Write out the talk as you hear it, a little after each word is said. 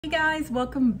Hey guys,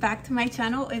 welcome back to my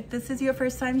channel. If this is your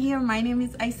first time here, my name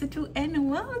is Aisatu and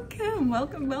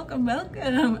welcome.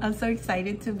 I'm so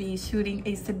excited to be shooting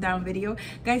a sit down video.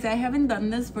 Guys, I haven't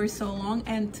done this for so long,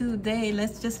 and today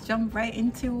let's just jump right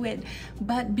into it.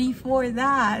 But before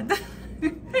that,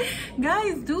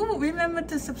 guys, do remember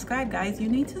to subscribe. Guys, you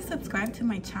need to subscribe to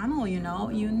my channel.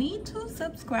 You need to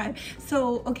subscribe.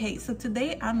 So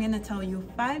today I'm gonna tell you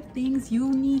 5 things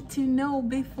you need to know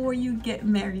before you get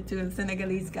married to a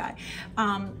Senegalese guy,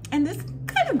 and this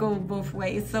kind of go both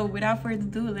ways. So without further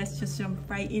ado, let's just jump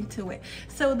right into it.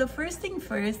 So the first thing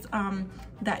first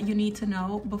that you need to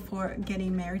know before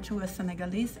getting married to a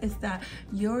Senegalese is that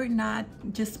you're not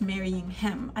just marrying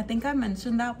him. I think I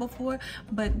mentioned that before,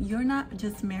 but you're not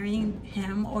just marrying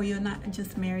him or you're not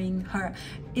just marrying her.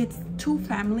 It's 2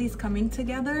 families coming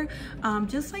together,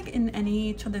 just like in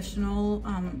any traditional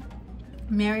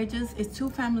marriages. It's 2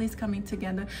 families coming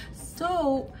together.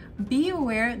 So be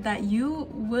aware that you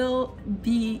will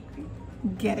be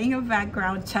getting a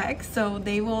background check. So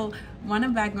they will want a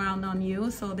background on you,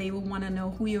 so they will want to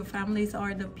know who your families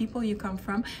are, the people you come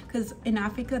from, because in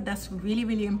Africa that's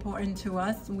really important to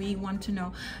us. We want to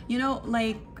know,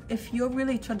 like if you're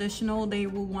really traditional, they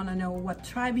will want to know what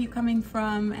tribe you're coming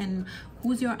from and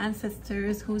who's your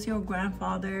ancestors, who's your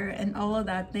grandfather, and all of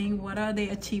that thing, what are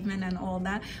their achievement and all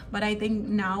that. But I think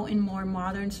now in more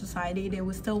modern society, they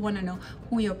will still want to know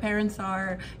who your parents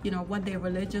are, what their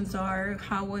religions are,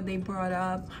 how were they brought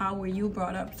up, how were you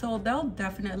brought up. So they'll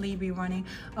definitely be running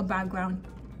a background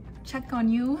check on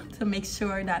you to make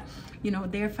sure that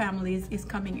their families is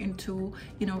coming into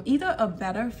either a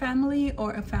better family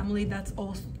or a family that's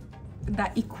also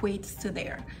that equates to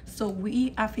there. So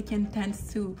we African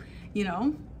tends to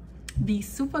be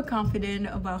super confident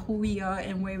about who we are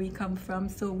and where we come from,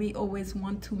 so we always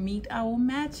want to meet our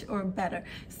match or better.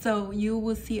 So you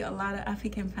will see a lot of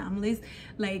African families,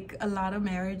 like a lot of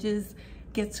marriages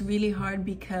gets really hard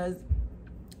because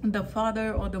the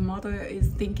father or the mother is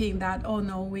thinking that, oh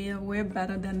no, we're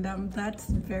better than them. That's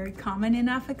very common in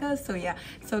Africa. So yeah,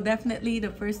 so definitely the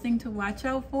first thing to watch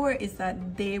out for is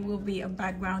that there will be a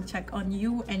background check on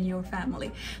you and your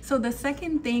family. So the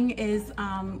second thing is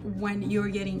when you're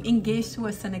getting engaged to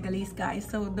a Senegalese guy.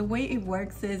 So the way it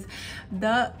works is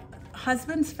the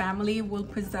husband's family will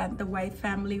present the wife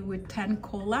family with 10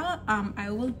 kola.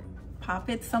 I will pop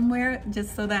it somewhere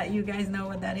just so that you guys know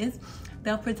what that is.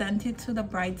 They'll present it to the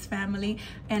bride's family,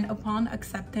 and upon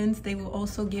acceptance they will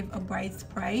also give a bride's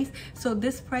price. So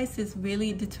this price is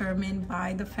really determined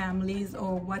by the families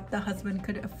or what the husband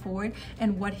could afford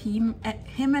and what him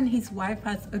and his wife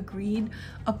has agreed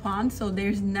upon. So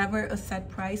there's never a set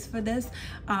price for this.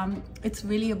 It's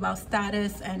really about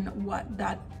status and what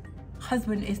that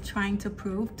husband is trying to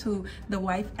prove to the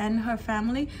wife and her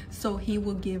family, so he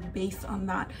will give based on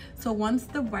that. So once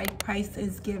the bride price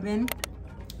is given,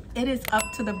 it is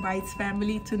up to the bride's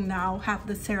family to now have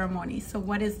the ceremony. So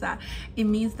what is that? It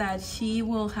means that she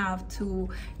will have to,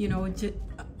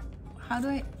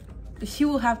 she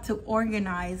will have to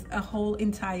organize a whole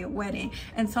entire wedding,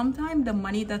 and sometimes the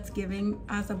money that's given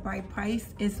as a bride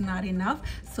price is not enough,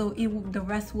 so the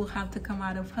rest will have to come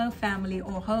out of her family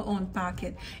or her own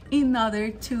pocket in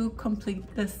order to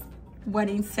complete this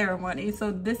wedding ceremony.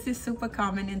 So this is super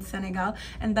common in Senegal,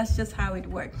 and that's just how it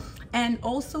works. And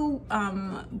also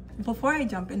before I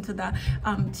jump into that,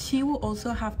 she will also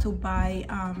have to buy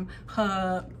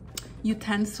her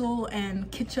utensil and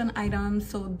kitchen items.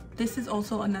 So this is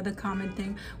also another common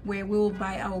thing where we will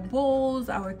buy our bowls,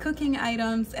 our cooking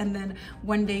items, and then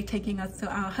one day taking us to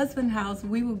our husband's house,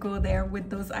 we will go there with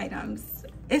those items.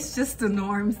 It's just the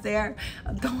norms there.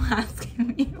 Don't ask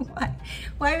me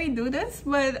why we do this,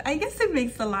 but I guess it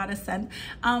makes a lot of sense.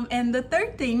 And the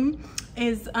third thing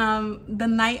is the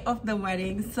night of the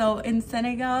wedding. So in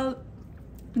Senegal,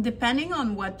 depending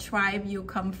on what tribe you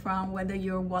come from, whether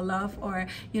you're Wolof or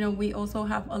we also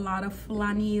have a lot of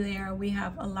Fulani there, we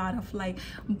have a lot of like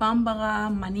Bambara,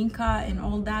 Maninka and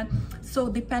all that. So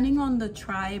depending on the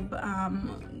tribe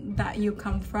that you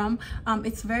come from,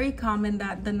 it's very common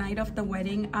that the night of the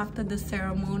wedding, after the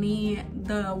ceremony,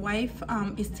 the wife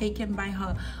is taken by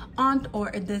her aunt or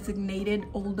a designated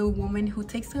older woman who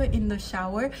takes her in the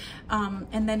shower,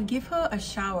 and then give her a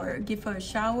shower.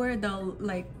 They'll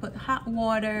like put hot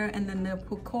water and then they'll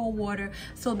put cold water.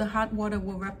 So the hot water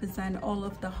will represent all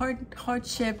of the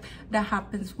hardship that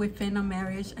happens within a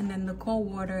marriage, and then the cold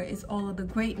water is all of the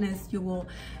greatness you will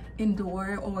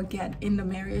endure or get in the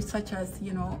marriage, such as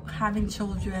having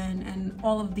children and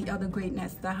all of the other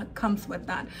greatness that comes with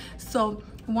that. So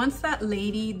once that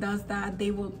lady does that,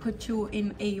 they will put you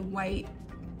in a white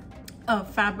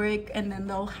fabric, and then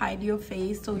they'll hide your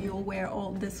face, so you'll wear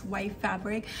all this white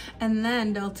fabric, and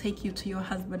then they'll take you to your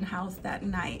husband's house that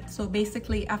night. So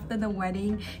basically after the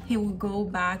wedding, he will go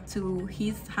back to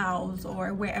his house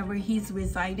or wherever he's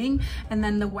residing, and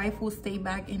then the wife will stay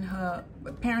back in her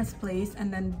parents' place,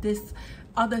 and then this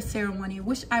other ceremony,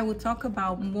 which I will talk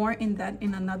about more in that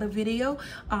in another video,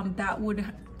 that would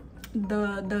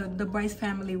the bride's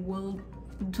family will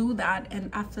do that, and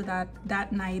after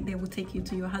that night they will take you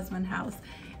to your husband's house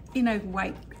in a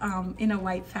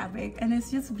white fabric, and it's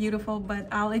just beautiful. But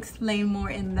I'll explain more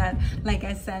in that, like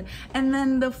I said. And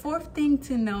then the fourth thing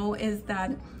to know is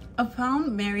that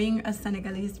upon marrying a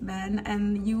Senegalese man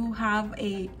and you have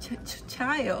a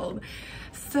child,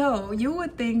 so you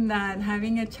would think that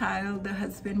having a child, the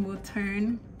husband will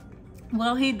turn.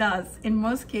 Well, he does. In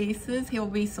most cases, he'll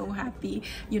be so happy,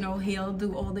 you know, he'll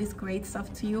do all this great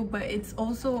stuff to you. But it's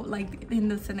also like in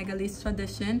the Senegalese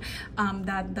tradition,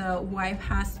 that the wife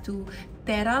has to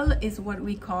teral, is what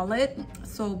we call it.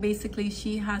 So basically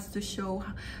she has to show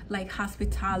like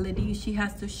hospitality, she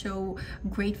has to show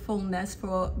gratefulness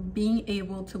for being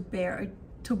able to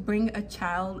bring a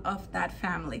child of that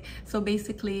family. So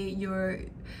basically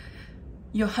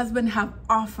your husband have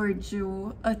offered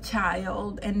you a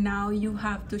child, and now you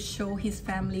have to show his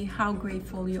family how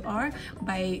grateful you are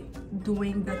by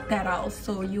doing the teral.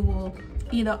 So you will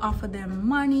either offer them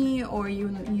money, or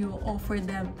you offer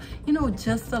them, you know,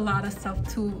 just a lot of stuff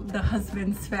to the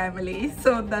husband's family.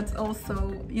 So that's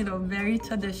also, you know, very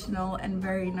traditional and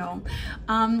very known.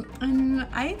 And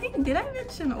I think, did I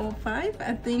mention all five?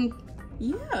 I think,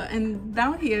 yeah. And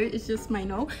down here is just my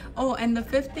note. Oh, and the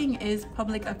fifth thing is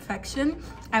public affection.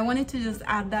 I wanted to just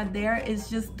add that there is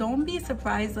just, don't be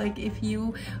surprised like if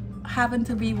you happen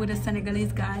to be with a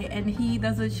Senegalese guy and he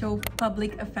doesn't show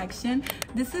public affection.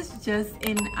 This is just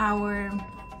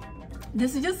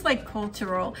this is just like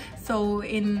cultural. So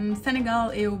in Senegal,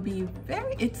 it will be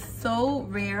it's so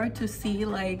rare to see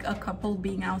like a couple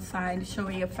being outside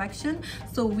showing affection.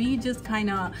 So we just kind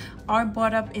of are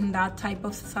brought up in that type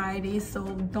of society. So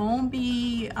don't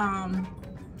be alarmed.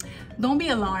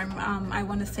 I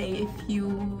want to say, if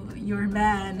your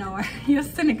man or your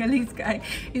Senegalese guy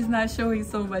is not showing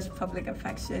so much public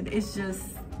affection, it's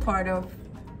just part of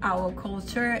our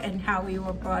culture and how we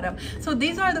were brought up. So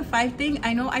these are the 5 things.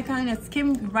 I know I kind of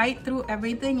skimmed right through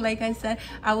everything. Like I said,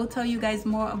 I will tell you guys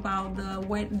more about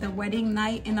the wedding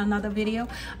night in another video.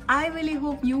 I really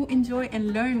hope you enjoy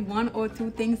and learn 1 or 2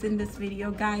 things in this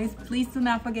video, guys. Please do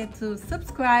not forget to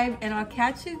subscribe, and I'll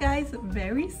catch you guys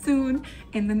very soon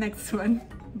in the next one.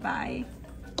 Bye.